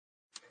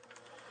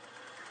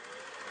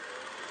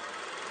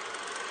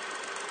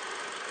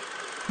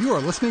You are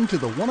listening to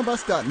the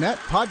oneofus.net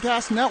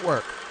podcast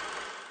network.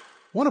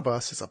 One of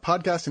Us is a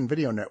podcast and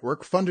video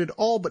network funded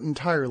all but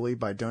entirely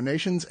by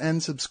donations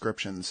and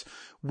subscriptions.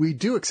 We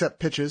do accept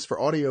pitches for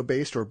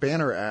audio-based or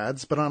banner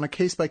ads, but on a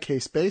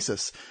case-by-case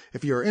basis.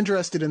 If you are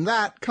interested in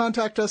that,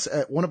 contact us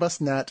at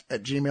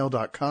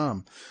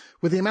oneofusnet@gmail.com.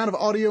 With the amount of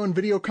audio and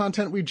video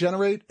content we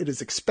generate, it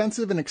is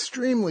expensive and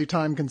extremely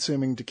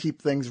time-consuming to keep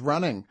things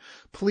running.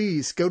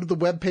 Please go to the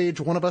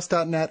webpage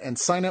oneofus.net and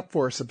sign up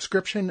for a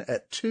subscription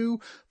at $2,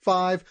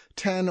 $5,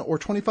 $10, or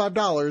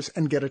 $25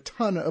 and get a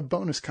ton of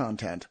bonus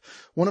content.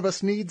 One of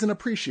Us needs and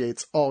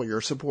appreciates all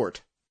your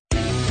support.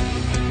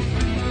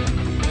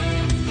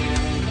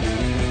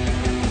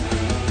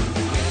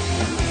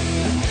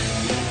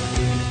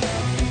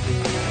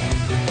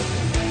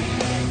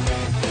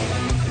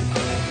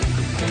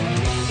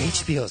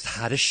 HBO's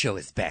hottest show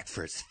is back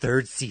for its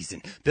third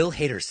season. Bill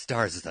Hader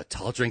stars as a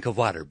tall drink of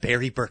water,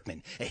 Barry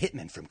Berkman, a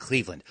hitman from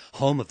Cleveland,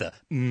 home of the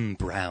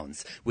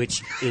Browns,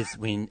 which is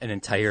when an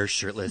entire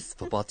shirtless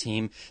football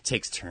team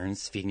takes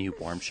turns feeding you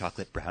warm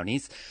chocolate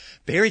brownies.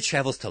 Barry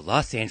travels to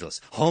Los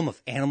Angeles, home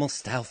of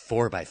animal-style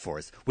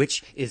 4x4s,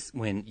 which is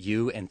when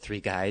you and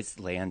three guys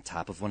lay on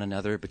top of one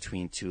another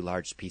between two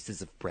large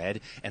pieces of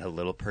bread and a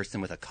little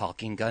person with a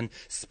caulking gun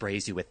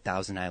sprays you with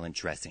Thousand Island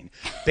dressing.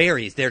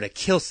 Barry is there to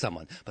kill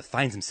someone, but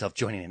finds himself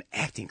joining an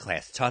acting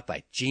class taught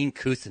by Gene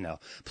Cousineau,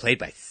 played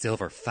by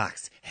Silver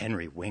Fox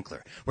Henry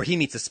Winkler, where he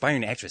meets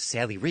aspiring actress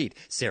Sally Reed,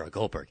 Sarah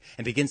Goldberg,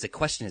 and begins to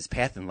question his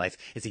path in life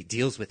as he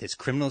deals with his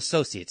criminal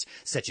associates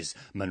such as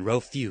Monroe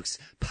Fuchs,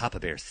 Papa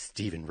Bear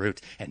Stephen Root,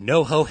 and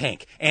No-Ho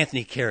Hank,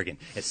 Anthony Kerrigan,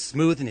 as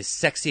smooth and as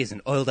sexy as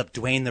an oiled-up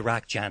Dwayne The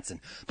Rock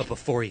Johnson, but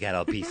before he got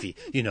all beefy,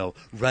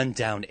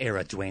 run-down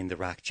era Dwayne The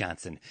Rock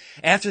Johnson.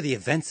 After the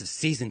events of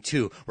Season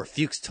 2, where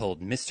Fuchs told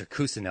Mr.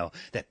 Cousineau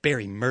that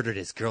Barry murdered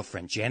his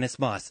girlfriend Janice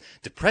Moss,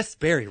 depressed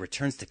Barry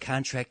returns to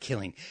contract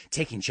killing,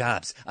 taking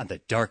jobs on the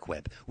dark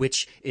web,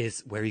 which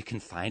is where you can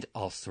find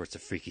all sorts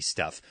of freaky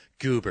stuff.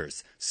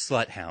 Goobers,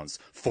 sluthounds,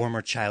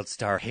 former child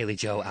star Haley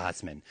Joel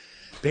Osment.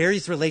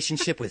 Barry's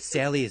relationship with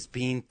Sally is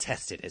being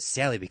tested as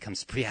Sally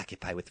becomes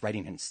preoccupied with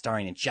writing and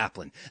starring in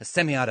Joplin, a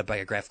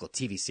semi-autobiographical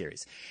TV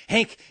series.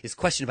 Hank is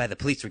questioned by the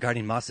police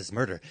regarding Moss's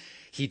murder.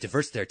 He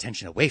diverts their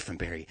attention away from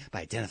Barry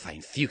by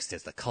identifying Fuchs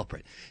as the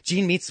culprit.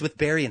 Gene meets with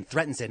Barry and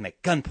threatens him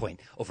at gunpoint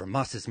over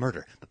Moss's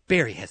murder, but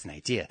Barry has an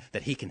idea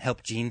that he can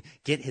help Gene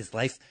get his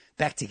life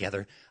back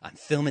together on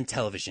film and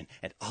television,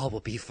 and all will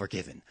be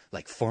forgiven,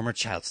 like former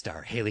child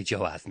star Haley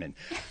Joel Osment.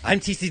 I'm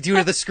TC Dude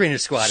of the Screener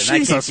Squad, and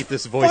I can't keep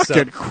this voice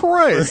up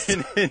Christ. for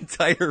an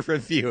entire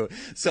review.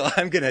 So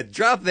I'm going to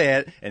drop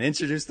that and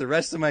introduce the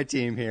rest of my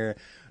team here.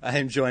 I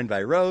am joined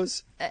by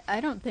Rose. I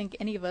don't think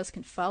any of us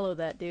can follow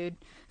that, dude.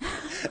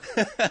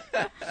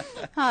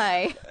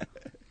 Hi.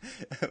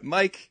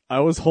 Mike.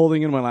 I was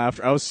holding in my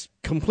laughter. I was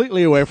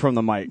completely away from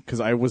the mic because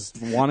I was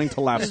wanting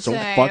to laugh so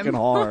Same. fucking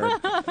hard.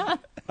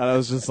 And I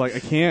was just like, I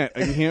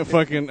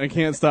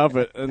can't stop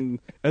it. And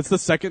it's the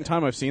second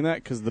time I've seen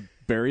that because the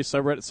Barry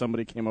subreddit,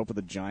 somebody came up with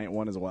a giant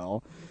one as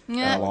well.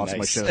 Yeah. And I lost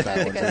my shit at that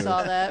I one think I too.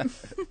 saw that.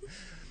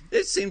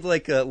 It seemed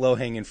like a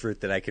low-hanging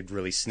fruit that I could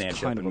really snatch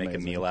up kind and of make a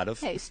amazing. meal out of.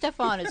 Hey,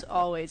 Stefan is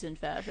always in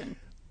fashion.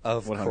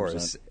 Of 100%.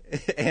 course.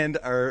 And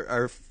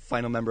our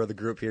final member of the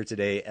group here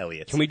today,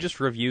 Elliot. Can we just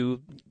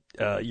review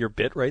your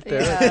bit right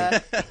there? Yeah.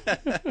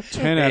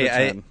 10 out of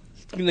 10.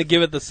 I'm going to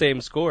give it the same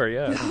score,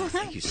 yeah.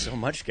 Thank you so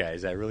much,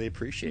 guys. I really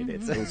appreciate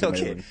it. was Okay,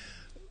 amazing.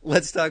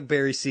 let's talk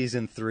Barry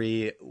Season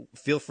 3.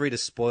 Feel free to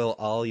spoil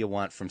all you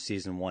want from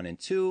Season 1 and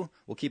 2.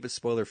 We'll keep it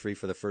spoiler-free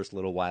for the first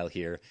little while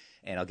here,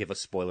 and I'll give a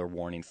spoiler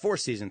warning for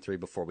Season 3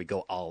 before we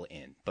go all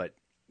in. But,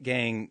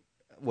 gang,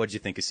 what'd you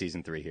think of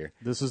Season 3 here?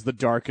 This is the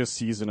darkest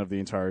season of the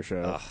entire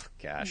show. Oh,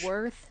 gosh.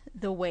 Worth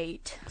the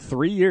wait.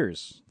 3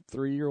 years.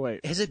 3-year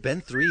wait. Has it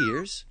been 3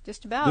 years?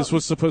 Just about. This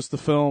was supposed to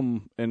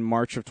film in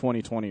March of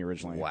 2020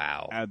 originally.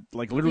 Wow.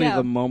 Literally Yeah.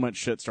 the moment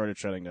shit started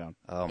shutting down.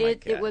 Oh, my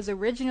God. It was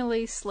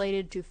originally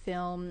slated to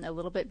film a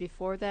little bit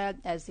before that,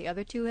 as the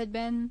other two had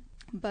been.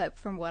 But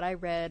from what I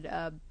read,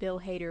 Bill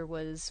Hader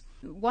was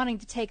wanting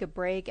to take a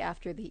break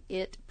after the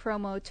It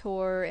promo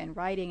tour and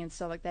writing and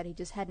stuff like that. He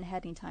just hadn't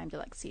had any time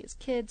to see his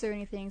kids or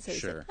anything. So he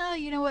Sure. said, "Oh,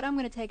 you know what? I'm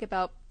going to take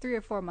about 3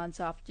 or 4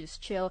 months off,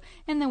 just chill,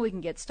 and then we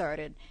can get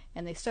started."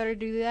 And they started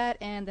to do that,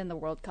 and then the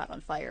world caught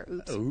on fire.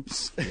 Oops.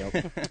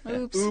 Oops.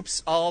 Oops.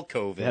 Oops, all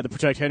They had COVID. to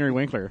protect Henry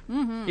Winkler.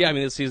 Yeah, I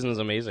mean, this season is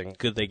amazing.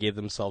 Good they gave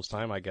themselves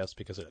time, I guess,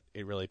 because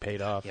it really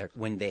paid off. Yeah,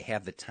 when they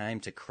have the time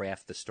to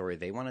craft the story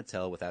they want to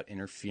tell without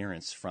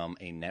interference from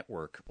a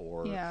network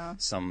or Yeah.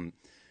 some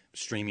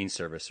streaming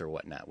service or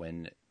whatnot.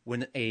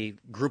 When a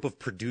group of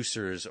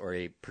producers or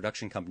a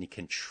production company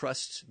can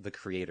trust the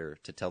creator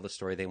to tell the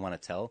story they want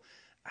to tell,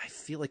 I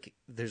feel like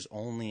there's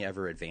only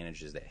ever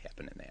advantages that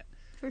happen in that.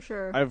 For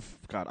sure. I've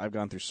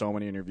gone through so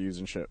many interviews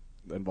and shit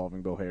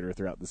involving Bill Hader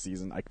throughout the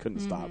season. I couldn't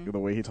stop. The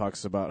way he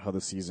talks about how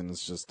the season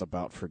is just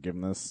about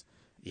forgiveness.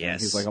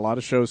 Yes. He's like, a lot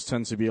of shows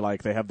tend to be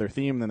like, they have their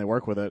theme, then they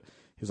work with it.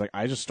 He's like,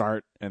 I just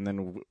start, and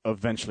then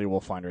eventually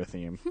we'll find our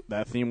theme.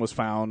 That theme was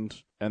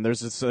found, and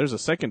there's a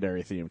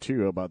secondary theme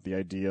too about the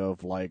idea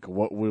of like,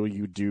 what will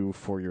you do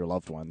for your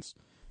loved ones,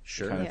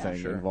 Sure. kind of Yeah.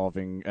 thing, Sure.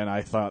 involving. And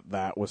I thought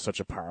that was such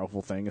a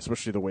powerful thing,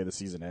 especially the way the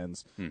season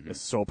ends. It's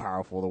so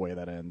powerful the way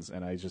that ends,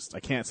 and I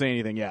can't say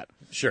anything yet.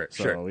 Sure.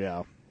 So Sure.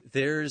 yeah,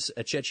 There's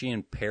a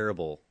Chechen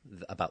parable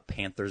about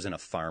panthers and a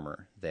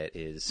farmer that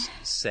is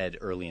said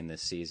early in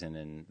this season.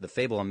 And the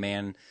fable, a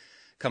man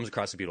comes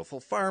across a beautiful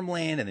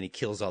farmland, and then he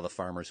kills all the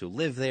farmers who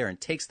live there and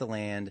takes the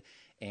land,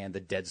 and the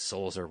dead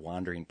souls are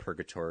wandering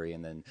purgatory.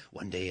 And then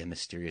one day a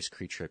mysterious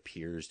creature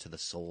appears to the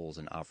souls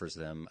and offers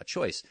them a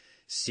choice: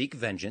 seek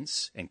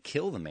vengeance and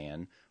kill the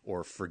man,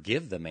 or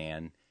forgive the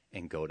man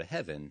and go to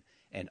heaven.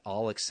 And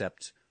all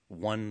except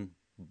one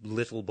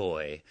little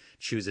boy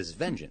chooses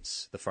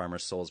vengeance. The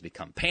farmer's souls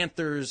become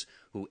panthers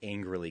who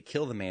angrily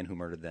kill the man who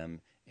murdered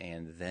them,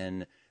 and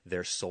then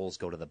their souls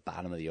go to the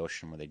bottom of the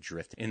ocean where they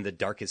drift in the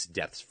darkest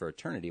depths for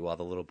eternity while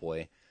the little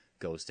boy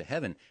goes to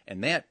heaven.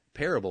 And that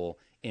parable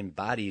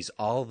embodies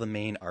all the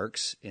main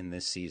arcs in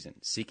this season: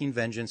 seeking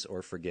vengeance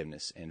or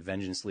forgiveness, and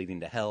vengeance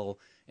leading to hell,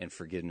 and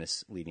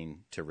forgiveness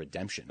leading to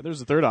redemption.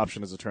 there's a third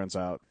option as it turns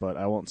out, but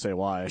I won't say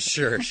why.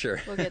 Sure,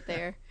 sure. We'll get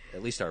there.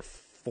 At least our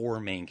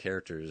four main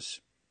characters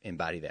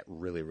embody that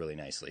really, really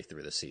nicely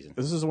through the season.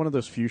 This is one of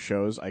those few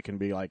shows I can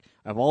be like,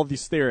 I have all of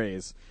these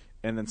theories,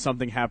 and then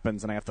something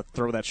happens, and I have to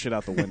throw that shit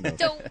out the window.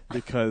 Don't.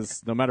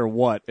 Because no matter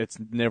what, it's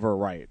never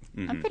right.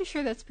 I'm pretty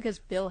sure that's because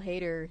Bill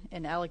Hader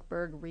and Alec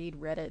Berg read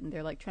Reddit, and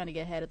they're like trying to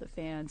get ahead of the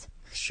fans.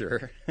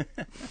 Sure.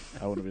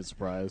 I wouldn't be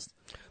surprised.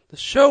 The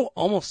show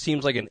almost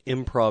seems like an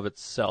improv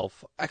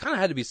itself. I kind of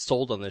had to be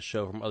sold on this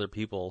show from other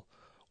people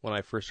when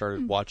I first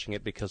started watching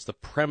it, because the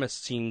premise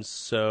seems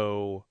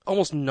so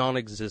almost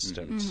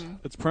non-existent.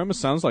 Its premise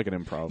sounds like an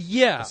improv.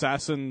 Yeah.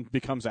 Assassin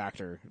becomes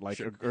actor,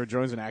 like, or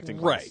joins an acting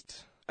class.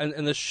 Right.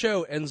 And the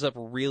show ends up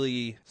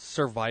really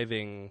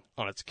surviving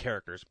on its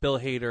characters. Bill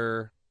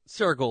Hader,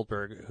 Sarah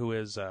Goldberg, who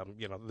is,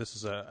 this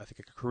is I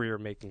think a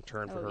career-making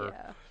turn for her.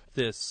 Yeah.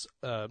 This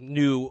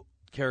new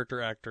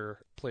character actor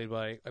played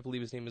by, I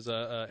believe his name is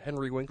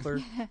Henry Winkler.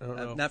 I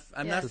don't know.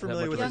 I'm Yeah. not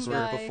familiar with Young his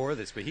work guy. before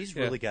this, but he's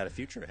really got a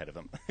future ahead of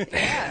him.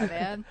 Yeah,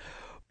 man.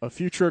 A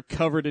future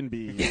covered in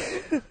bees.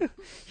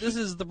 This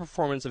is the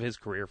performance of his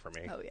career for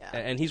me. Oh, yeah.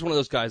 And he's one of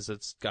those guys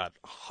that's got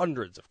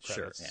hundreds of Sure.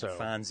 credits. Yeah. So.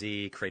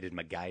 Fonzie created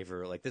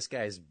MacGyver. Like, this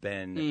guy's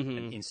been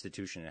an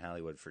institution in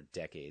Hollywood for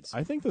decades.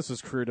 I think this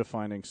is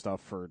career-defining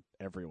stuff for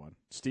everyone.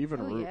 Stephen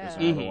Oh, Root yeah. is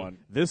another one.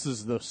 This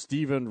is the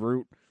Stephen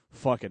Root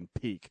fucking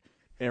peak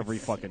every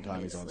fucking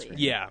time he's on Seriously. screen.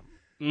 Yeah.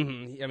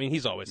 I mean,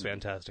 he's always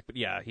fantastic, but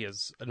yeah, he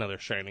is another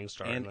shining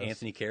star. in And this.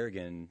 Anthony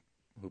Carrigan,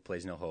 who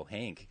plays NoHo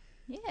Hank,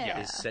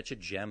 Yeah. is such a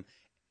gem.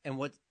 And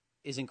what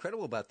is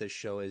incredible about this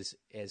show is,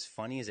 as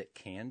funny as it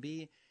can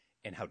be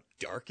and how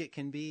dark it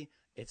can be,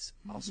 it's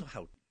also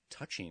how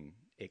touching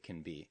it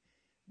can be.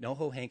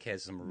 NoHo Hank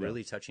has some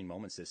really touching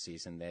moments this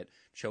season that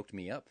choked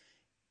me up.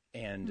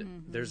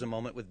 And there's a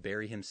moment with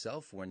Barry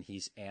himself when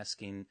he's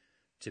asking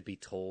to be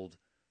told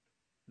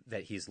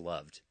that he's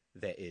loved,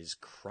 that is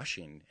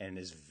crushing and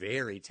is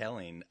very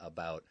telling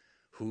about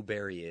who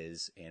Barry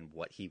is and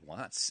what he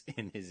wants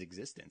in his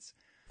existence.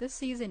 This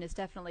season is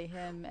definitely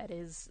him at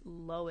his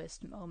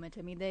lowest moment.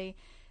 I mean, they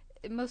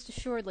most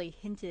assuredly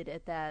hinted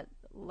at that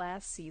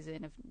last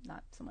season, if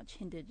not so much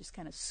hinted, just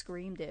kind of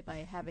screamed it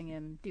by having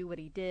him do what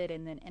he did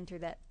and then enter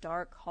that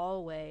dark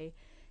hallway.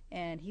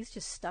 And he's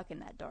just stuck in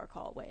that dark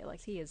hallway. Like,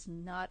 he is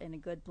not in a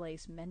good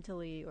place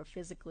mentally or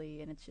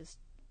physically, and it's just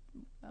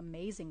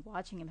amazing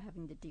watching him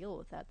having to deal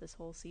with that this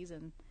whole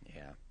season.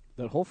 Yeah.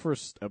 That whole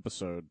first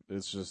episode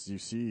is just, you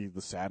see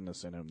the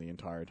sadness in him the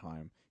entire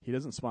time. He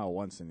doesn't smile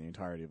once in the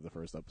entirety of the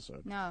first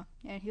episode. No,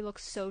 and he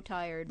looks so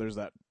tired. There's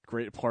that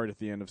great part at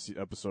the end of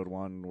episode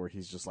 1 where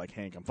he's just like,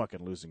 Hank, I'm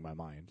fucking losing my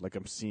mind. Like,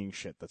 I'm seeing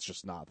shit that's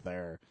just not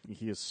there.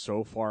 He is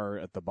so far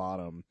at the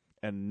bottom,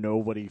 and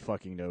nobody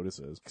fucking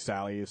notices.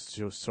 Sally is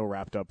so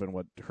wrapped up in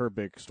what her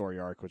big story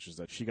arc, which is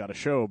that she got a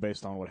show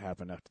based on what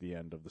happened after the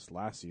end of this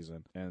last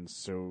season. And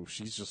so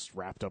she's just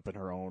wrapped up in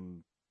her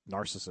own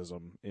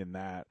narcissism in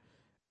that.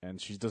 And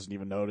she doesn't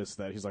even notice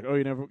that he's like, oh,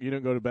 you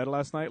didn't go to bed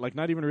last night? Like,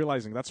 not even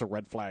realizing that's a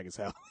red flag as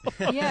hell.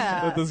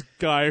 Yeah. That this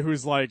guy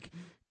who's like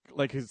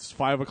his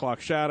 5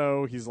 o'clock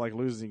shadow, he's like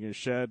losing his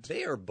shit.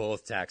 They are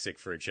both toxic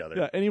for each other.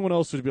 Yeah, anyone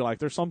else would be like,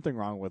 there's something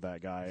wrong with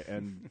that guy.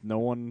 And no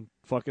one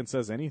fucking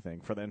says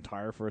anything for the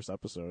entire first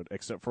episode,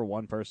 except for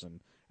one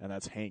person, and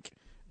that's Hank.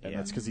 And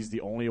that's because he's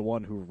the only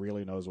one who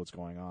really knows what's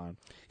going on.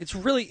 It's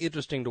really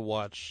interesting to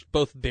watch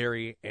both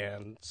Barry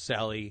and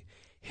Sally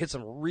hit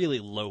some really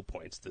low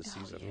points this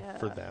season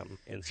for them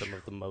in some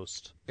of the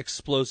most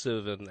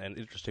explosive and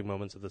interesting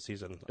moments of the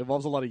season. It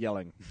involves a lot of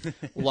yelling.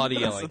 A lot of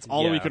yelling. That's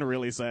all we can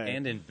really say.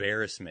 And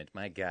embarrassment.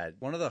 My God.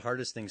 One of the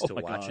hardest things to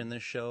my watch God. in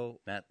this show,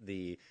 not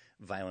the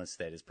violence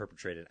that is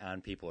perpetrated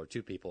on people or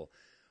to people,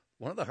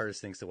 one of the hardest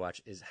things to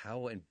watch is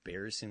how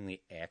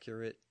embarrassingly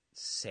accurate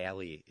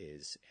Sally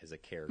is as a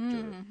character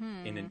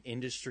in an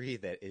industry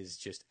that is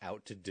just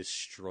out to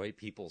destroy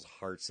people's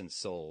hearts and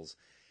souls.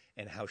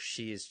 and how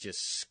she is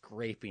just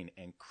scraping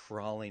and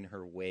crawling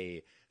her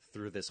way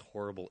through this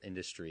horrible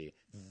industry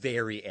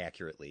very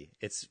accurately.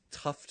 It's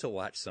tough to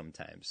watch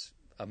sometimes.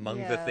 Among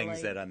the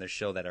things that on the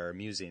show that are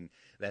amusing,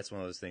 that's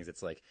one of those things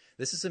that's like,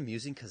 this is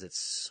amusing because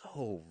it's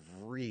so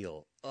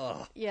real.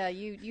 Ugh. Yeah,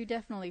 you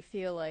definitely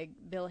feel like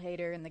Bill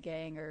Hader and the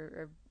gang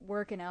are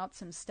working out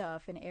some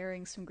stuff and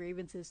airing some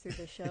grievances through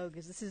the show,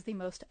 because this is the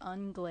most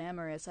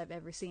unglamorous I've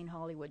ever seen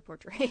Hollywood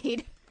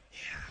portrayed.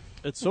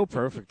 It's so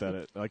perfect that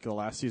it, like, the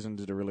last season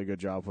did a really good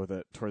job with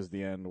it towards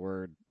the end,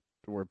 where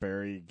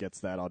Barry gets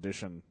that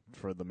audition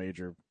for the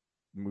major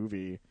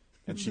movie,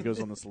 and she goes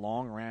on this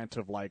long rant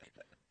of like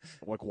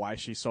why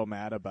she's so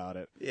mad about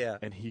it. Yeah.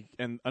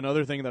 And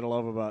another thing that I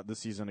love about this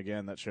season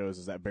again that shows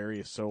is that Barry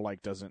is so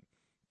like doesn't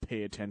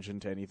pay attention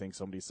to anything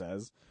somebody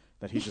says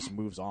that he just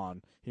moves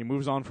on. He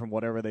moves on from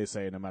whatever they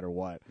say no matter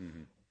what.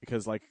 Mm-hmm.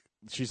 Because like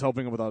she's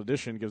helping him with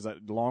audition, gives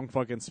that long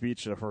fucking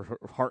speech of her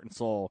heart and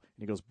soul,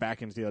 and he goes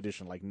back into the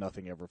audition like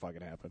nothing ever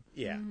fucking happened.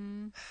 Yeah.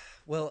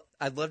 Well,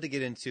 I'd love to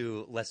get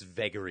into less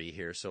vagary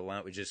here, so why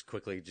don't we just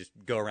quickly just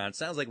go around.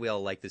 Sounds like we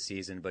all like the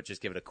season, but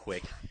just give it a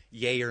quick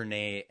yay or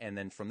nay, and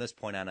then from this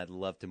point on, I'd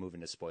love to move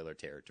into spoiler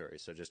territory.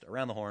 So just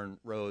around the horn,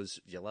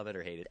 Rose, do you love it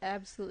or hate it?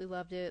 Absolutely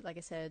loved it. Like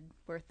I said,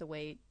 worth the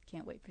wait.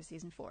 Can't wait for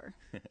season 4.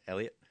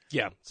 Elliot?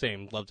 Yeah,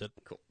 same. Loved it.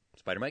 Cool.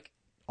 Spider Mike?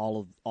 All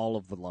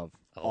of the love.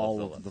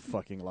 All of the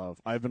fucking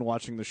love. I've been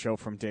watching the show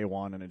from day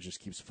one, and it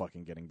just keeps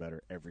fucking getting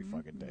better every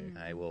fucking day.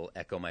 I will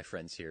echo my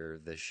friends here.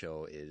 This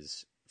show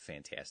is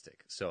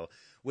fantastic. So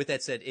with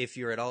that said, if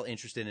you're at all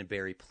interested in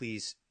Barry,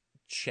 please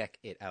check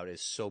it out.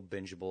 It's so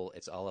bingeable.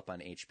 It's all up on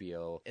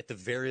HBO. At the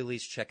very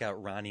least, check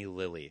out Ronnie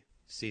Lily.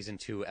 Season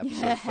 2,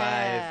 episode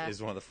 5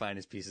 is one of the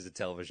finest pieces of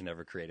television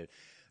ever created.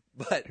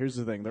 But here's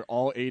the thing. They're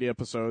all 8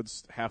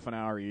 episodes, half an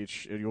hour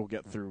each, and you'll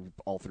get through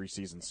all 3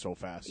 seasons so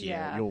fast.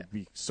 Yeah. You'll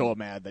be so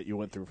mad that you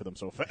went through for them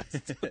so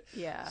fast.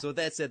 Yeah. So with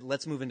that said,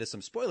 let's move into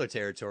some spoiler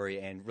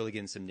territory and really get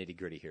into some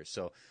nitty-gritty here.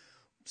 So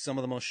some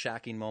of the most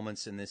shocking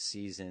moments in this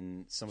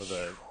season, some of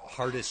the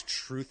hardest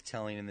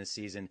truth-telling in this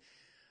season.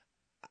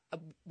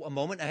 A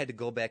moment I had to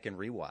go back and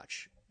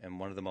rewatch, and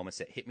one of the moments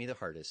that hit me the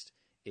hardest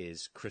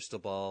is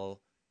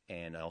Cristobal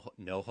and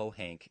NoHo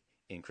Hank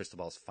in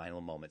Cristobal's final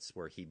moments,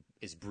 where he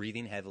is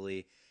breathing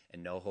heavily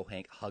and NoHo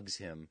Hank hugs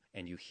him,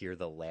 and you hear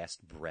the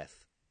last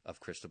breath of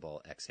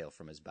Cristobal exhale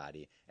from his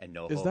body, and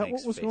NoHo Is that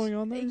Hank's what was face. going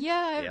on there?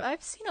 Yeah, Yep.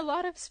 I've seen a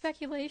lot of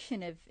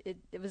speculation. If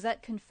it was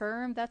that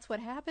confirmed, that's what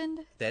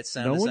happened. That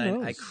sound No one design,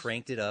 knows. I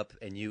cranked it up,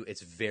 and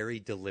it's very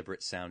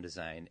deliberate sound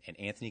design, and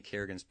Anthony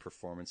Kerrigan's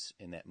performance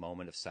in that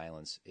moment of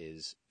silence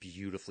is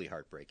beautifully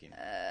heartbreaking.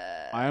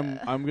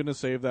 I'm gonna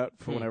save that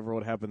for whenever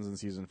what happens in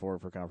season 4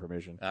 for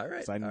confirmation. All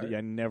right, 'Cause all right.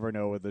 I never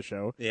know with the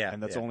show. Yeah,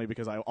 and that's yeah. only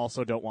because I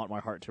also don't want my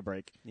heart to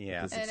break.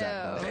 Yeah. at this I exact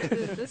know.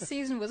 moment. This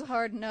season was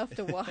hard enough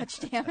to watch,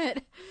 damn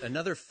it.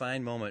 Another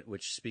fine moment,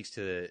 which speaks to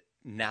the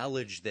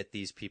knowledge that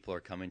these people are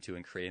coming to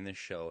in creating this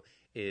show,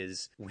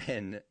 is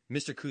when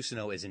Mr.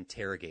 Cousineau is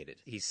interrogated.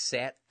 He's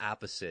sat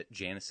opposite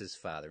Janice's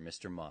father,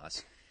 Mr.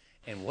 Moss.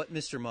 And what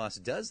Mr. Moss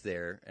does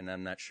there, and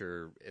I'm not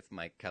sure if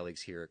my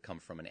colleagues here come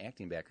from an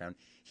acting background,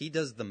 he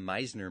does the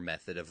Meisner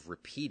method of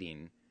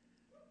repeating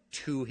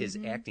to his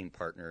acting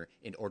partner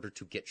in order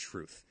to get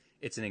truth.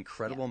 It's an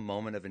incredible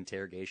moment of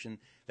interrogation.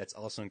 That's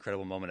also an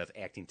incredible moment of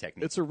acting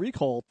technique. It's a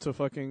recall to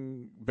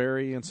fucking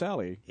Barry and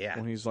Sally. Yeah.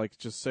 When he's like,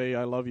 just say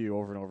I love you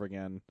over and over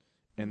again,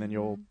 and then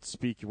you'll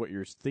speak what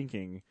you're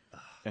thinking.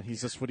 And he's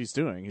just what he's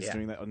doing. He's Yeah.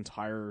 doing that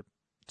entire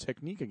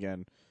technique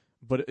again.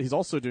 But he's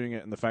also doing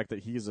it in the fact that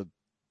he's a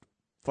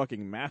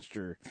fucking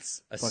master,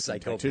 a fucking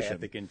psychopathic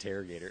tactician.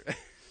 interrogator.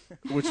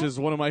 Which is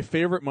one of my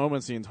favorite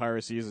moments the entire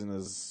season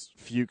is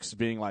Fuchs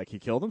being like, he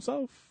killed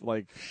himself?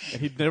 Like,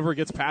 and he never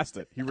gets past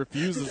it. He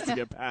refuses to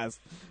get past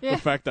Yeah.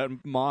 the fact that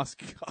Moss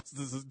caused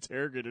this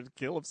interrogator to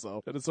kill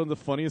himself. And it's one of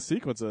the funniest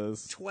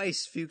sequences.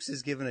 Twice Fuchs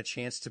is given a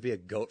chance to be a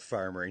goat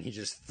farmer, and he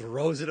just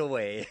throws it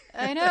away.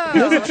 I He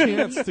has a know.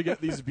 chance to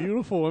get these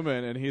beautiful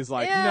women, and he's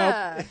like,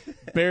 Yeah. nope,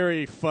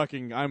 Barry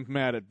fucking, I'm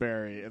mad at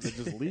Barry, and then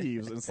just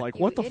leaves. And it's like,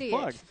 You what the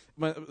idiot. fuck?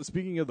 But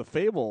speaking of the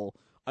fable,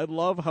 I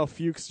love how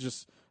Fuchs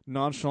just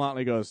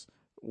nonchalantly goes,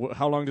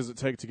 how long does it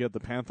take to get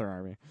the Panther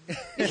Army?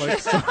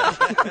 Like,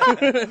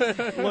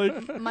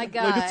 My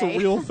guy. like it's a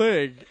real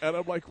thing. And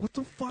I'm like, what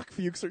the fuck,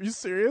 Fuchs? Are you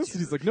serious? And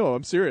he's like, no,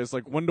 I'm serious.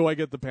 Like, when do I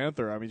get the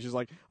Panther Army? She's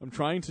like, I'm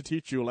trying to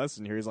teach you a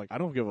lesson here. He's like, I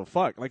don't give a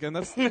fuck. Like, and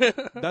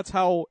that's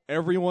how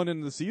everyone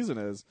in the season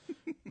is.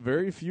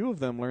 Very few of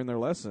them learn their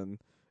lesson,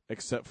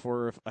 except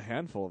for a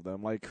handful of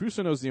them. Like,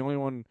 Cousineau's the only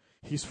one,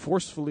 he's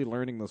forcefully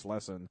learning this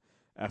lesson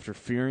after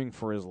fearing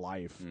for his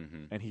life.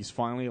 And he's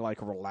finally,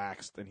 like,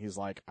 relaxed, and he's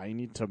like, I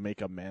need to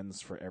make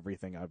amends for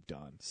everything I've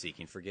done.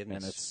 Seeking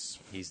forgiveness.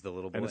 And He's the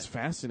little boy. And it's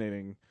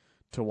fascinating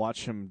to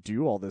watch him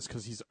do all this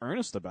because he's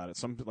earnest about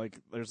it.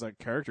 There's a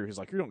character who's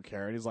like, you don't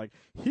care. And he's like,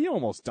 he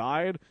almost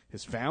died.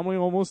 His family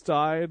almost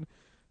died.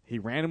 He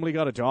randomly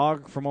got a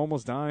dog from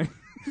almost dying.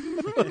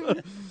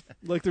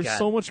 Like, there's God.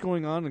 so much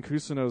going on in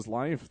Cousineau's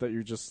life that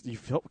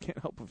can't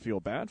help but feel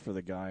bad for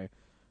the guy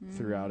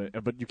throughout it.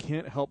 But you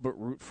can't help but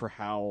root for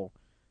how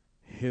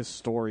his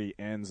story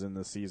ends in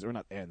the season, or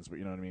not ends, but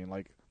you know what I mean,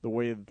 like the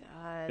way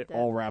God, it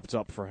all wrapped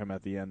up for him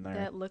at the end there.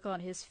 that look on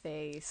his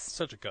face.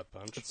 Such a gut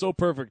punch. It's so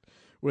perfect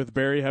with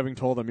Barry having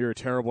told him you're a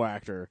terrible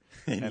actor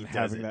and he having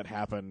does it. that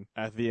happen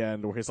at the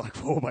end where he's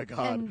like, oh my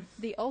God. And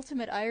the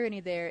ultimate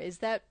irony there is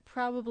that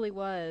probably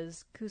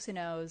was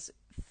Kusino's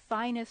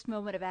finest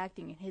moment of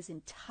acting in his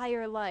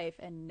entire life,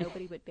 and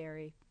nobody but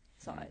Barry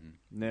saw it.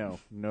 No,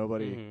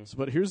 nobody. So,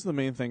 but here's the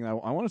main thing. I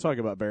want to talk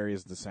about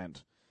Barry's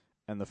descent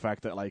and the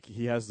fact that like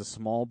he has the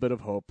small bit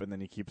of hope and then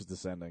he keeps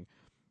descending.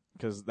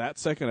 Because that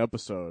second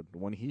episode,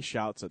 when he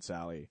shouts at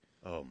Sally,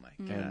 Oh my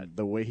God. and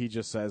the way he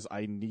just says,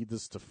 I need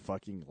this to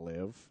fucking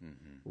live,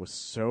 was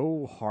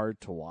so hard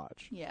to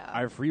watch. Yeah.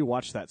 I've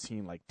rewatched that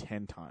scene like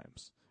 10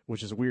 times,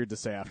 which is weird to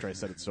say after I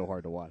said it's so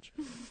hard to watch.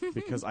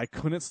 Because I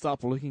couldn't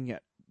stop looking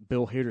at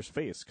Bill Hader's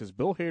face, because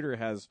Bill Hader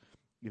has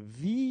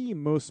the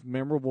most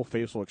memorable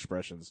facial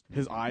expressions.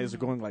 His eyes are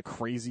going like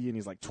crazy and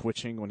he's like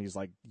twitching when he's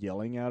like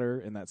yelling at her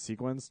in that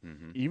sequence.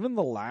 Even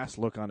the last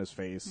look on his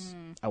face,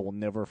 I will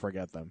never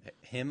forget them.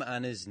 Him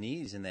on his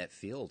knees in that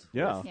field.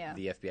 Yeah. With Yeah.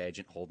 the FBI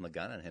agent holding the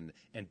gun on him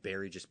and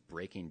Barry just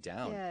breaking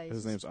down. Yeah, he's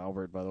His name's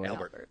Albert, by the way.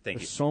 Albert. Thank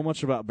There's you. so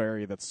much about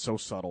Barry that's so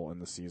subtle in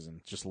the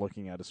season, just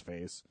looking at his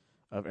face,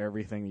 of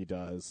everything he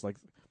does. Like,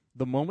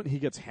 the moment he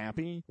gets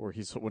happy, or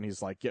when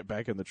he's like, get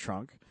back in the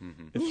trunk,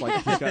 it's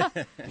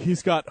like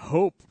he's got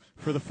hope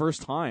for the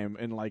first time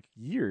in like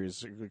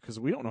years, because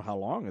we don't know how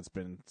long it's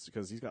been,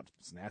 because he's got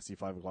this nasty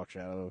 5 o'clock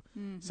shadow.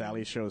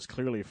 Sally's show is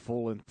clearly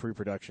full in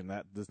pre-production.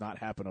 That does not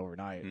happen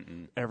overnight.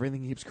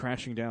 Everything keeps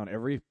crashing down.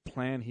 Every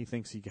plan he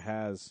thinks he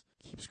has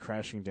keeps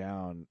crashing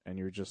down, and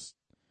you're just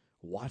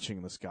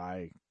watching this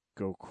guy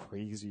go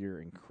crazier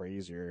and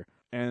crazier.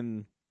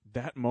 And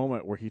that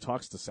moment where he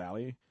talks to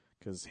Sally,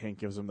 because Hank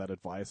gives him that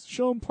advice,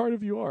 show him part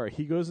of you are.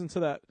 He goes into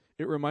that.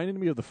 It reminded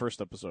me of the first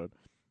episode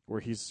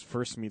where he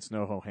first meets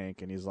NoHo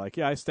Hank, and he's like,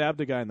 yeah, I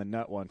stabbed a guy in the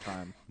nut one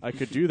time. I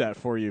could do that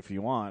for you if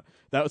you want.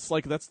 That's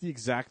the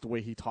exact way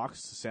he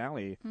talks to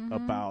Sally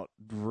about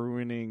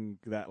ruining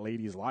that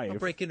lady's life. I'll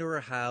break into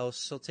her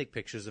house. I'll take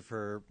pictures of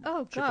her.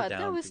 Oh trickle God,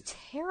 down that was these-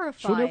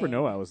 terrifying. She'll never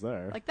know I was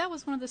there. Like, that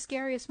was one of the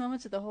scariest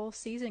moments of the whole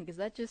season, because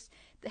that just,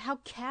 how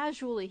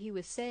casually he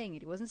was saying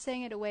it. He wasn't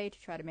saying it a way to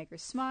try to make her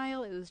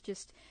smile. It was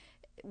just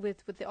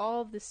with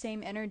all of the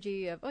same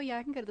energy of, oh yeah,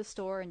 I can go to the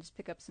store and just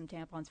pick up some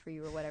tampons for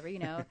you or whatever, you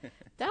know.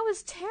 That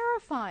was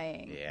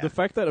terrifying. Yeah. The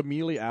fact that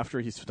immediately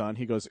after he's done,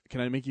 he goes, can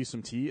I make you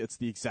some tea? It's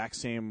the exact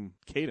same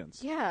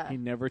cadence. Yeah. He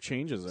never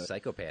changes it.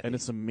 Psychopathy. And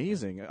it's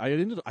amazing.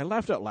 I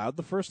laughed out loud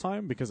the first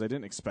time because I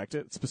didn't expect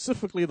it.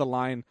 Specifically the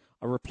line,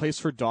 I replace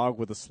her dog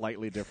with a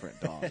slightly different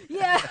dog.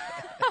 Yeah.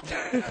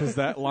 Because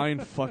that line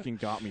fucking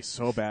got me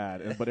so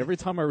bad. But every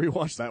time I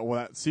rewatch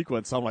that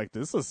sequence, I'm like,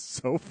 this is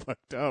so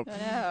fucked up. I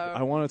know.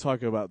 I want to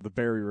talk about the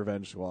Barry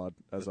Revenge Squad,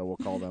 as I will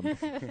call them.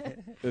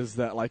 Is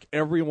that like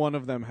every one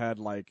of them had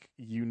like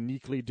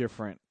uniquely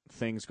different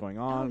things going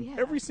on. Oh, yeah.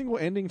 Every single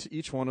ending to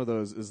each one of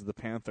those is the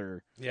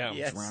Panther Yeah.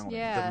 Yes. drowning.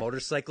 Yeah. The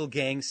motorcycle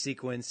gang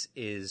sequence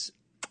is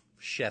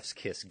chef's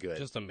kiss good.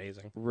 Just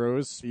amazing.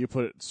 Rose, you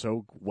put it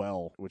so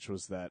well, which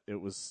was that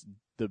it was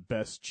the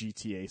best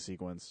GTA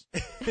sequence.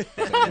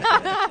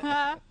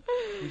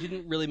 We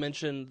didn't really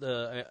mention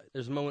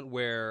there's a moment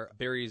where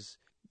Barry's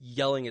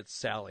yelling at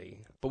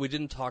Sally, but we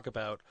didn't talk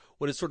about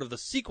what is sort of the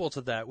sequel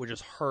to that, which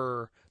is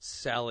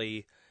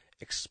Sally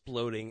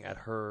exploding at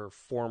her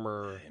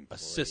former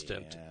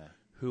assistant, yeah.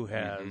 who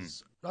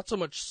has not so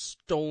much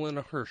stolen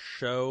her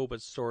show,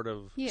 but sort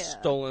of Yeah.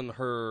 stolen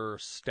her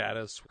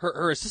status.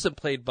 Her assistant,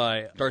 played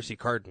by Darcy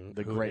Carden,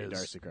 The who great is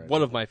Darcy Carden.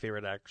 one of my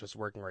favorite actresses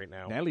working right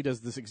now. Natalie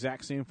does this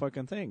exact same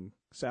fucking thing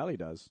Sally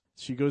does.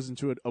 She goes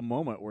into a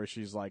moment where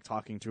she's like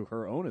talking to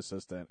her own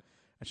assistant,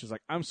 and she's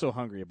like, I'm so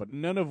hungry, but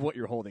none of what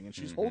you're holding. And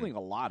she's holding a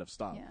lot of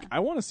stuff. Yeah. I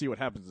want to see what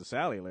happens to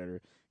Sally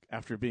later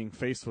after being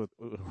faced with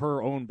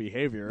her own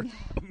behavior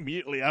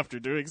immediately after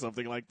doing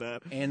something like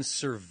that. And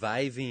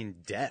surviving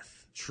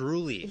death.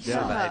 Truly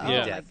Yeah. surviving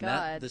Yeah. death. Oh my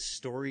God. Not the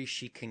story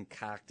she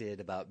concocted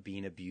about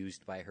being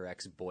abused by her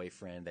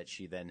ex-boyfriend that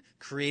she then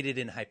created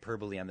in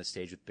hyperbole on the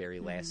stage with Barry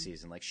last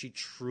season. Like, she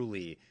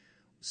truly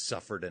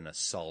suffered an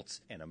assault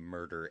and a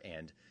murder,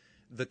 and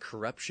the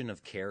corruption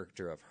of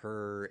character of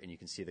her, and you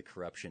can see the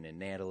corruption in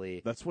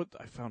Natalie. That's what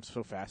I found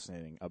so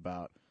fascinating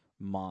about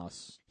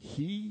Moss.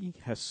 He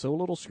has so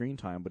little screen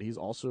time, but he's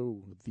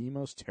also the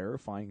most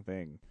terrifying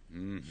thing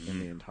in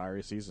the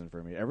entire season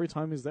for me. Every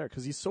time he's there,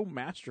 because he's so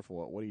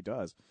masterful at what he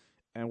does.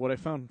 And what I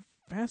found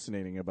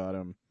fascinating about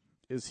him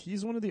is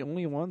he's one of the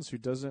only ones who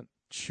doesn't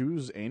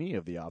choose any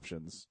of the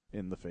options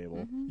in the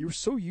Fable. You're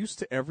so used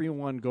to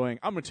everyone going,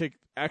 I'm going to take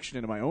action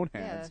into my own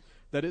hands,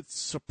 that it's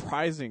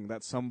surprising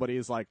that somebody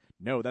is like,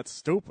 no, that's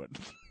stupid.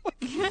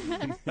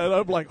 And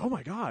I'm like, oh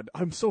my God,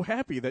 I'm so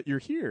happy that you're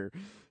here.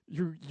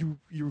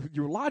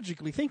 You're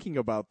logically thinking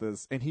about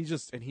this, and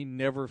he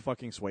never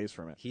fucking sways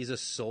from it. He's a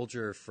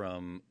soldier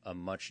from a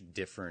much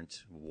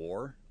different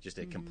war, just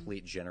a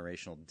complete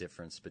generational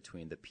difference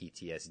between the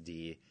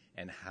PTSD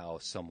and how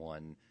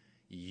someone,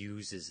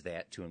 uses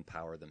that to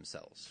empower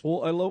themselves.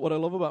 Well, what I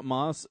love about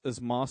Moss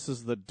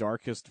is the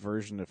darkest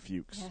version of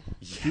Fuchs.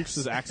 Fuchs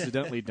has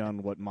accidentally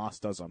done what Moss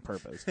does on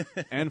purpose,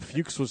 and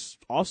Fuchs was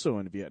also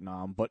in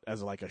Vietnam, but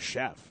as like a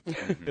chef.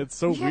 It's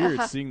so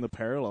weird seeing the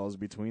parallels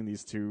between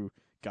these two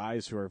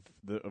guys who are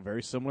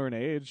very similar in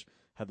age,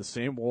 had the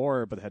same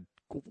war, but had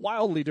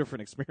wildly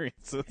different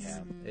experiences.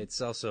 Yeah.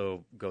 It's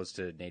also goes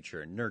to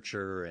nature and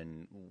nurture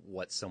and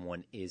what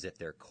someone is at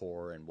their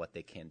core and what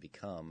they can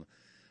become,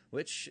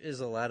 which is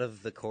a lot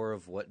of the core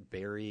of what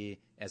Barry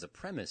as a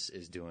premise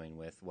is doing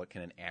with what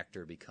can an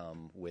actor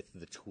become with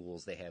the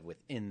tools they have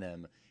within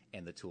them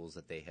and the tools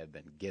that they have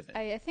been given.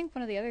 I think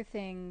one of the other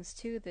things,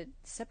 too, that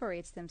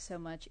separates them so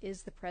much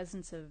is the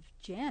presence of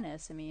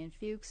Janice. I mean,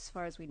 Fuchs, as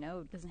far as we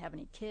know, doesn't have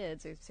any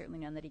kids, or certainly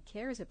none that he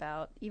cares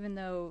about, even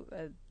though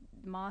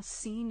Moss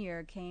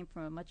Sr. came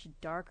from a much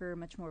darker,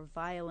 much more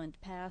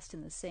violent past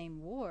in the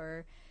same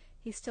war.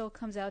 He still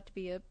comes out to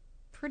be a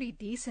pretty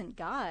decent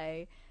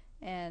guy.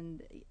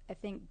 And I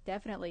think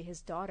definitely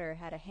his daughter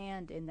had a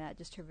hand in that,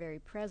 just her very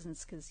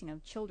presence, because,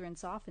 children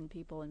soften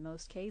people in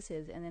most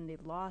cases, and then the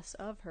loss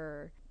of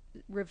her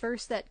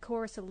reversed that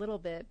course a little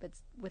bit, but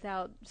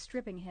without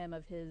stripping him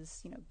of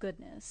his,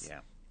 goodness.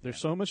 Yeah. There's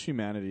so much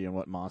humanity in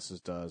what Moss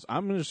does.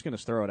 I'm just going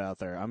to throw it out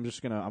there. I'm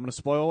going to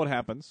spoil what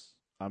happens.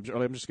 I'm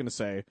just going to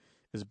say,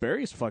 is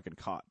Barry's fucking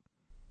caught.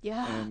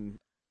 Yeah. And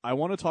I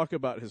want to talk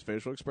about his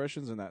facial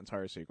expressions in that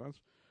entire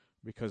sequence,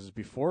 because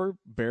before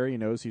Barry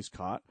knows he's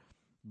caught,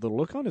 the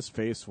look on his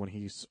face when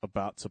he's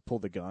about to pull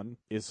the gun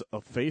is a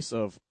face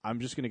of,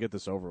 I'm just going to get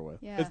this over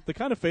with. Yeah. It's the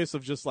kind of face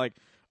of just like,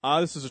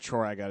 this is a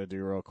chore I got to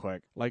do real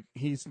quick. Like,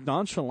 he's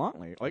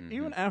nonchalantly, like,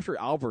 even after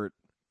Albert,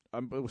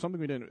 something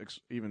we didn't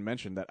even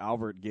mention, that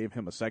Albert gave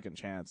him a second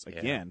chance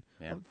again.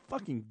 Yeah.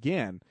 Fucking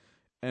again.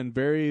 And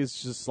Barry is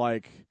just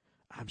like,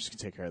 I'm just going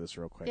to take care of this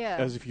real quick. Yeah.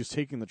 As if he was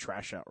taking the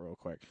trash out real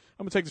quick.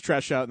 I'm going to take the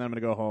trash out, and then I'm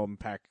going to go home,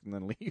 pack, and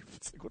then leave.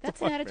 It's like, what That's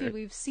the fuck, an attitude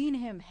Barry? we've seen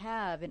him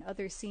have in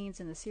other scenes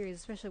in the series,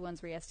 especially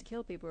ones where he has to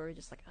kill people, where he's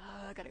just like,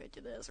 I gotta go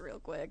do this real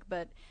quick.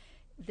 But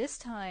this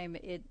time,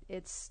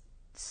 it's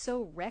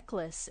so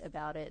reckless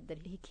about it that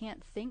he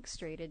can't think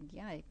straight, and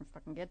he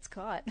fucking gets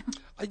caught.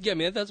 Yeah, I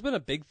mean, that's been a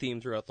big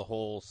theme throughout the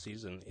whole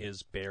season,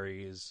 is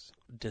Barry's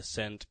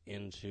descent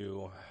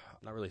into,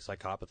 not really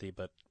psychopathy,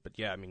 but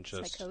yeah, I mean,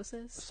 just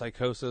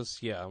psychosis,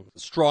 yeah.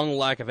 Strong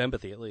lack of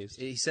empathy, at least.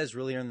 He says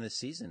really early in this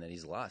season that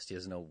he's lost. He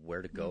doesn't know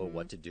where to go,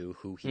 what to do,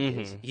 who he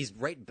is. He's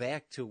right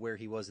back to where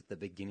he was at the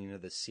beginning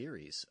of the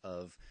series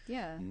of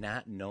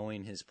not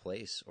knowing his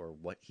place or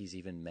what he's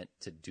even meant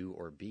to do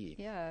or be.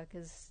 Yeah,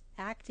 because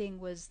acting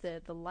was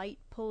the light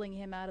pulling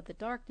him out of the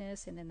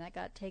darkness, and then that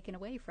got taken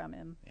away from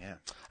him. Yeah.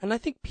 And I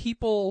think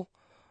people,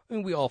 I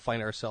mean, we all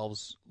find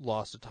ourselves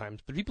lost at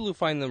times, but people who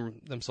find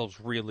themselves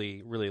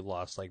really, really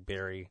lost, like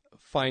Barry,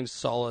 find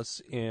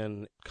solace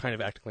in kind of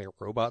acting like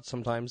a robot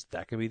sometimes.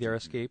 That can be their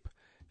escape.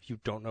 If you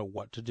don't know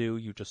what to do,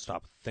 you just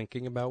stop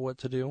thinking about what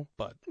to do.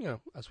 But,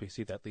 as we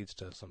see, that leads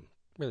to some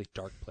really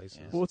dark places.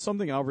 Yeah. Well, it's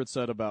something Albert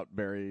said about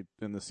Barry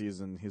in the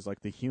season. He's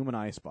like, the human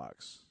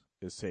icebox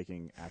is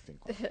taking acting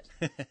classes.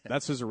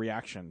 That's his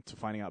reaction to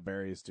finding out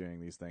Barry is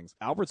doing these things.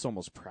 Albert's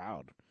almost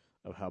proud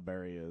of how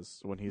Barry is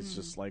when he's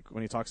just like,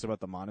 when he talks about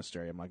the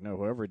monastery, I'm like, no,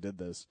 whoever did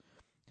this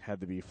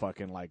had to be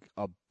fucking like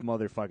a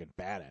motherfucking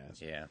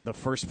badass. Yeah. The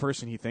first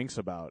person he thinks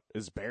about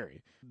is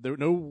Barry. There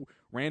no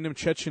random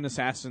Chechen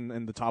assassin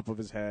in the top of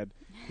his head.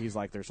 He's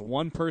like, there's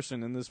one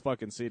person in this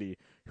fucking city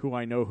who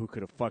I know who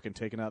could have fucking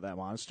taken out that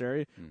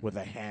monastery with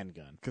a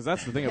handgun. Because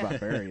that's the thing about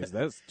Barry, is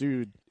that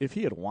dude, if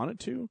he had wanted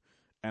to,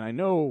 and I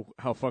know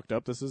how fucked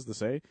up this is to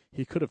say,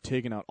 he could have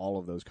taken out all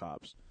of those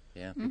cops.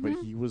 Yeah.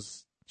 But he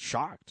was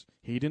shocked.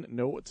 He didn't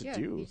know what to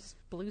do. He just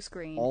blue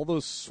screen. All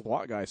those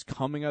SWAT guys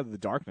coming out of the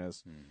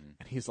darkness,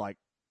 and he's like,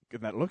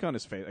 that look on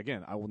his face,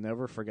 again, I will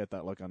never forget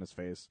that look on his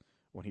face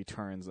when he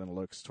turns and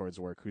looks towards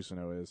where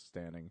Kusuno is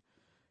standing.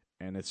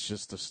 And it's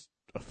just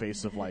a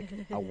face of like,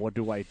 what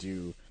do I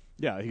do?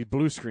 Yeah, he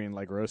blue screen,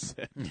 like Rose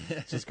said.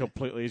 Just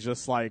completely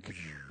just like,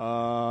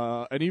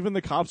 and even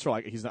the cops are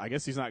like, I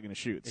guess he's not going to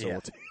shoot, so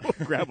we'll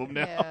grab him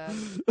now. Yeah.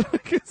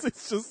 Because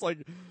it's just like,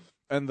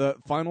 and the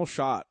final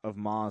shot of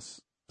Moss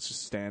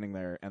just standing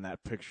there, and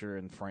that picture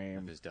in frame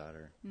Of his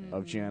daughter.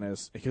 of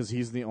Janice, because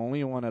he's the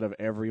only one out of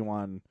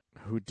everyone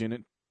who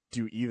didn't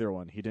do either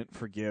one. He didn't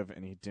forgive,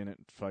 and he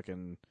didn't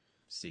fucking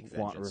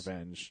want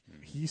revenge.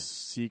 He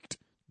seeked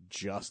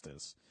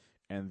justice,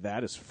 and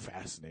that is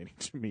fascinating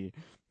to me,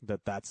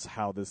 that's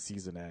how this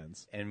season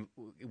ends. And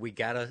we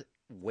gotta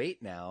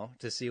wait now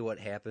to see what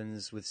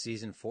happens with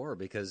season 4,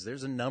 because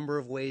there's a number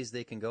of ways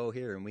they can go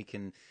here, and we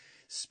can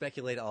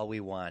speculate all we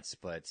want,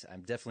 but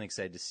I'm definitely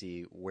excited to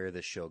see where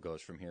this show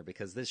goes from here,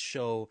 because this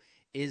show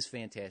is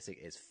fantastic.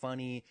 It's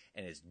funny,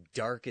 and it's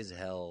dark as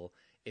hell.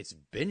 It's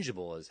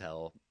bingeable as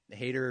hell.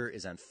 Hader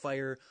is on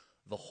fire.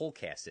 The whole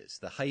cast is.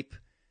 The hype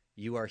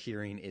you are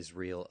hearing is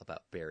real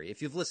about Barry.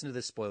 If you've listened to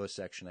this spoiler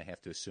section, I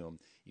have to assume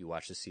you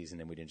watched the season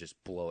and we didn't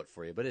just blow it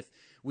for you. But if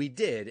we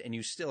did and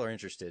you still are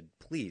interested,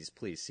 please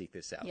seek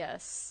this out.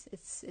 Yes,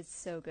 it's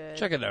so good.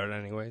 Check it out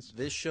anyways.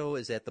 This show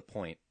is at the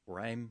point where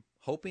I'm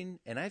hoping,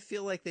 and I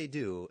feel like they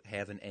do,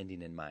 have an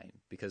ending in mind.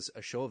 Because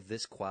a show of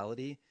this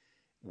quality,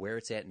 where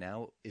it's at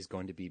now, is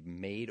going to be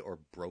made or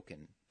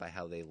broken by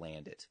how they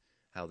land it,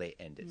 how they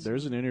end it.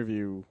 There's an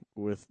interview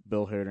with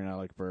Bill Hader and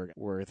Alec Berg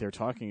where they're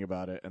talking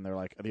about it, and they're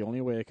like, the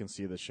only way I can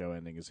see the show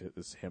ending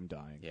is him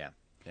dying. Yeah.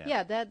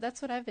 Yeah,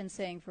 that's what I've been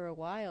saying for a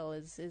while,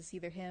 is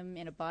either him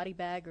in a body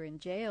bag or in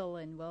jail,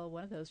 and, well,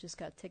 one of those just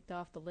got ticked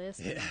off the list,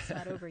 and it's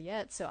not over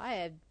yet, so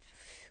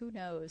who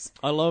knows?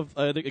 I love,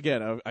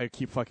 again, I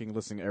keep fucking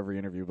listening to every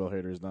interview Bill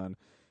Hader's done.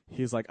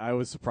 He's like, I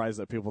was surprised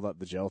that people thought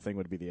the jail thing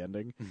would be the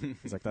ending.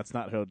 He's like, that's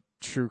not how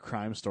true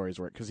crime stories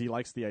work, because he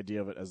likes the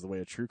idea of it as the way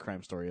a true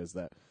crime story is,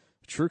 that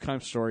true crime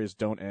stories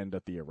don't end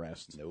at the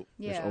arrest. Nope.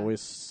 Yeah. There's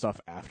always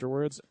stuff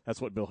afterwards. That's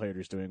what Bill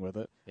Hader's doing with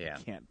it. Yeah.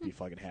 Can't be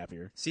fucking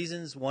happier.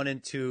 Seasons 1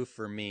 and 2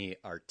 for me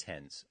are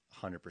 10s,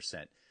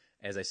 100%.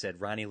 As I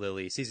said, Ronnie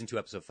Lilly, season 2,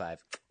 episode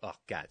 5. Oh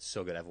God,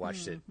 so good. I've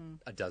watched it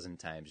a dozen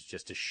times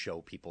just to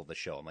show people the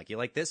show. I'm like, you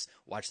like this?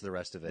 Watch the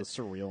rest of it. The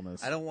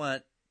surrealness. I don't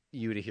want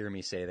you to hear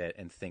me say that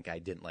and think I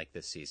didn't like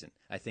this season.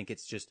 I think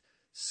it's just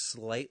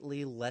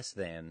slightly less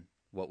than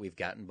what we've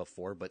gotten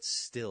before, but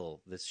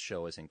still, this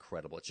show is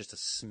incredible. It's just a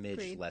smidge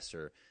Agreed.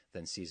 lesser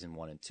than season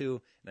 1 and 2,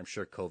 and I'm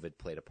sure COVID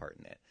played a part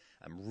in that.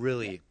 I'm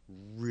really,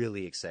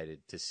 really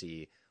excited to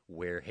see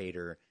where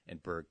Hader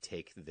and Berg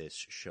take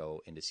this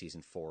show into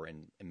season 4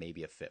 and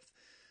maybe a 5th.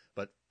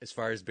 But as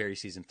far as Barry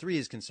season 3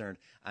 is concerned,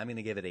 I'm going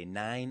to give it a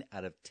 9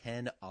 out of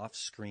 10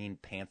 off-screen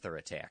panther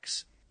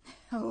attacks.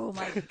 Oh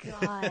my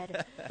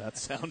God. That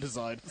sound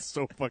design is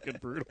so fucking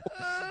brutal.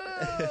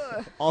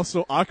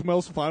 Also,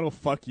 Akmel's final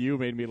fuck you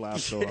made me laugh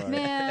so hard.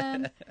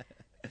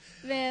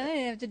 Man, I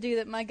didn't have to do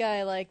that. My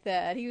guy like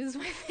that. He was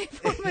one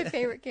of my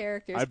favorite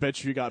characters. I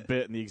bet you got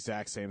bit in the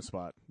exact same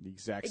spot. The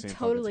exact same It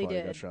totally fucking spot you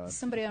did. got shot.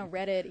 Somebody on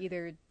Reddit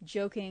either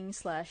joking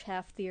 /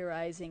 half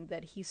theorizing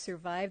that he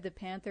survived the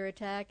panther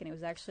attack and it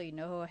was actually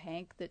Noho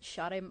Hank that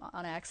shot him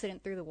on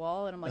accident through the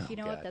wall. And I'm like, you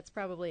know what? God. That's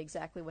probably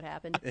exactly what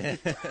happened. I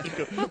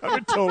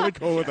would totally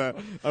go with that.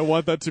 I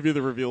want that to be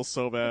the reveal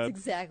so That's bad.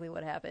 exactly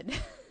what happened.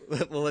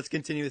 Well, let's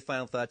continue with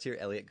final thoughts here.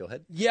 Elliot, go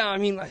ahead. Yeah, I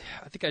mean, I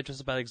think I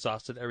just about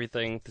exhausted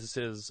everything. This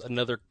is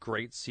another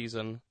great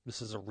season.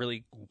 This is a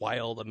really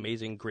wild,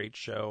 amazing, great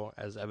show,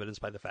 as evidenced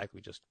by the fact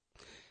we just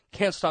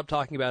can't stop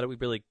talking about it. We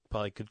really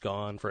probably could go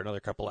on for another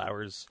couple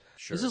hours.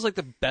 Sure. This is like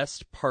the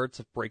best parts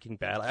of Breaking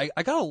Bad.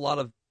 I got a lot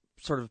of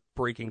sort of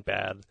Breaking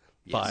Bad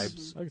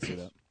vibes I can see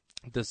that.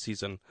 this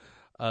season.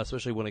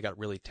 Especially when it got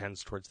really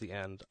tense towards the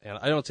end. And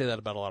I don't say that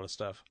about a lot of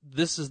stuff.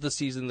 This is the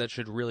season that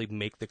should really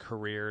make the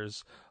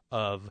careers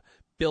of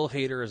Bill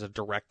Hader as a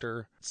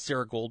director,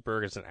 Sarah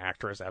Goldberg as an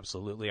actress,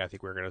 absolutely. I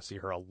think we're going to see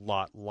her a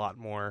lot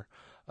more.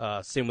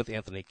 Same with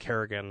Anthony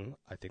Kerrigan.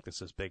 I think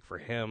this is big for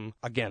him.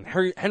 Again,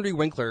 Henry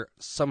Winkler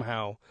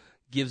somehow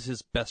gives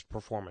his best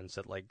performance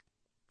at like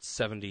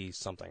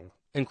 70-something.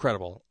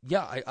 Incredible.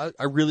 Yeah,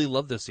 I really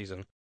love this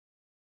season.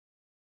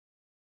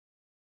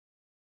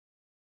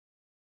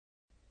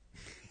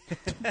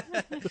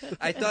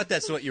 I thought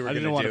that's what you were I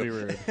going didn't want to to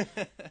do. be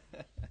rude.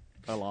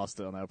 I lost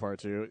it on that part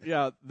too.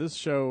 Yeah,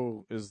 this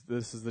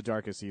is the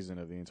darkest season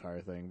of the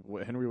entire thing.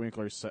 What Henry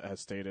Winkler has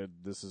stated,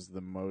 this is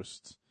the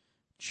most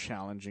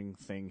challenging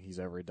thing he's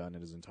ever done in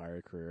his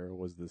entire career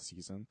was this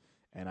season,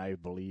 and I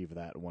believe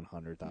that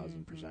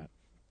 100,000%.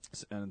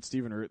 And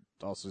Stephen Root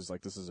also is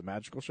like, this is a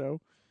magical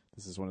show.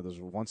 This is one of those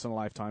once in a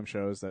lifetime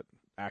shows that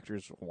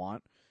actors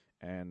want,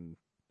 and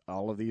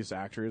all of these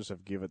actors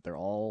have given it their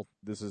all.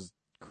 This is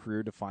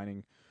career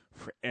defining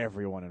for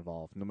everyone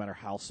involved. No matter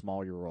how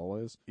small your role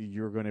is,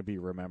 you're going to be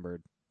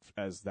remembered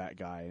as that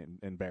guy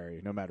in Barry,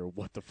 no matter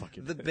what the fuck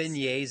it The is.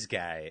 beignets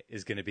guy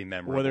is going to be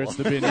memorable. Whether it's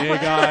the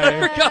beignet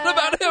guy, Forgot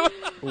about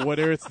him.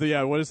 whether it's the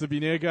what is the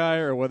beignet guy,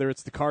 or whether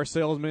it's the car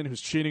salesman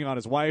who's cheating on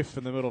his wife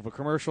in the middle of a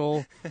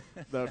commercial,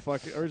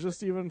 or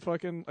just even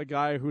fucking a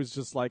guy who's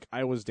just like,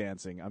 I was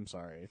dancing. I'm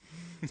sorry.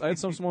 I had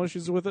some small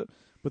issues with it,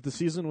 but the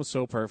season was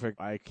so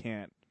perfect. I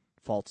can't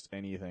fault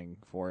anything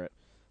for it.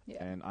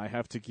 Yeah. And I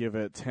have to give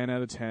it 10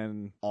 out of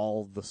 10,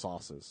 all the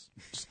sauces.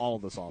 Just all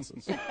the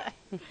sauces.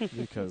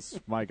 Because,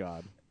 my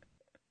God.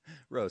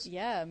 Rose.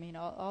 Yeah, I mean,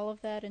 all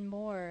of that and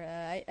more.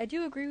 I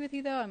do agree with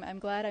you, though. I'm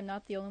glad I'm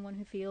not the only one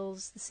who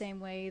feels the same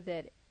way,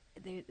 that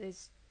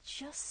there's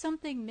just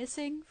something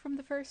missing from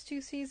the first two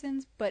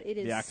seasons, but it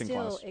is The acting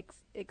still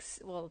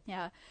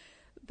class.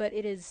 but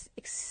it is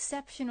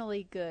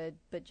exceptionally good.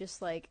 But just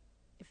like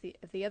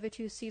if the other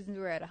two seasons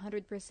were at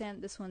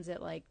 100%, this one's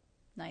at like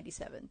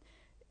 97.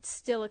 It's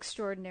still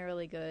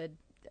extraordinarily good.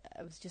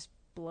 I was just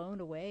blown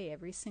away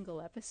every single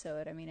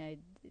episode. I mean,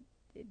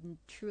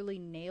 truly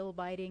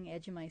nail-biting,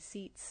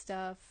 edge-of-my-seat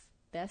stuff.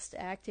 Best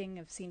acting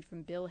I've seen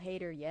from Bill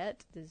Hader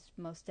yet. Has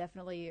most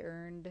definitely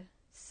earned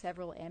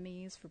several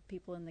Emmys for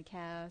people in the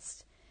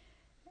cast.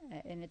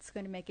 And it's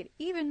going to make it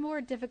even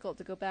more difficult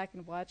to go back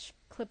and watch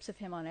clips of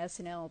him on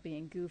SNL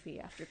being goofy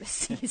after this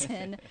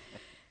season,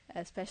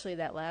 especially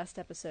that last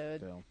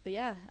episode. Yeah. But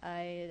yeah,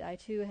 I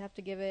too have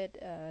to give it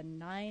a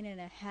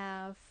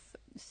 9.5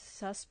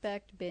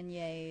 suspect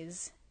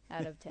beignets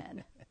out of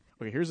 10.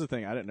 Okay, here's the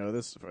thing. I didn't know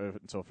this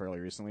until fairly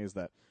recently, is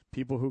that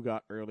people who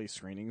got early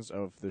screenings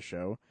of the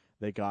show,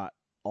 they got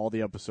all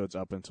the episodes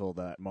up until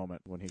that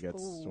moment when he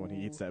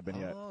eats that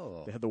beignet.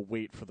 Oh. They had to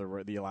wait for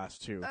the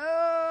last two.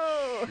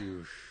 Oh,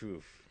 Oof,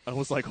 oof. I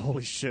was like,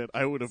 holy shit,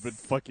 I would have been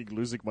fucking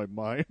losing my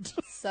mind.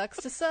 sucks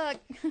to suck.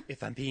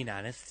 If I'm being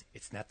honest,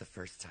 it's not the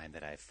first time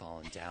that I've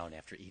fallen down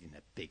after eating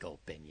a big old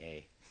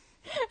beignet.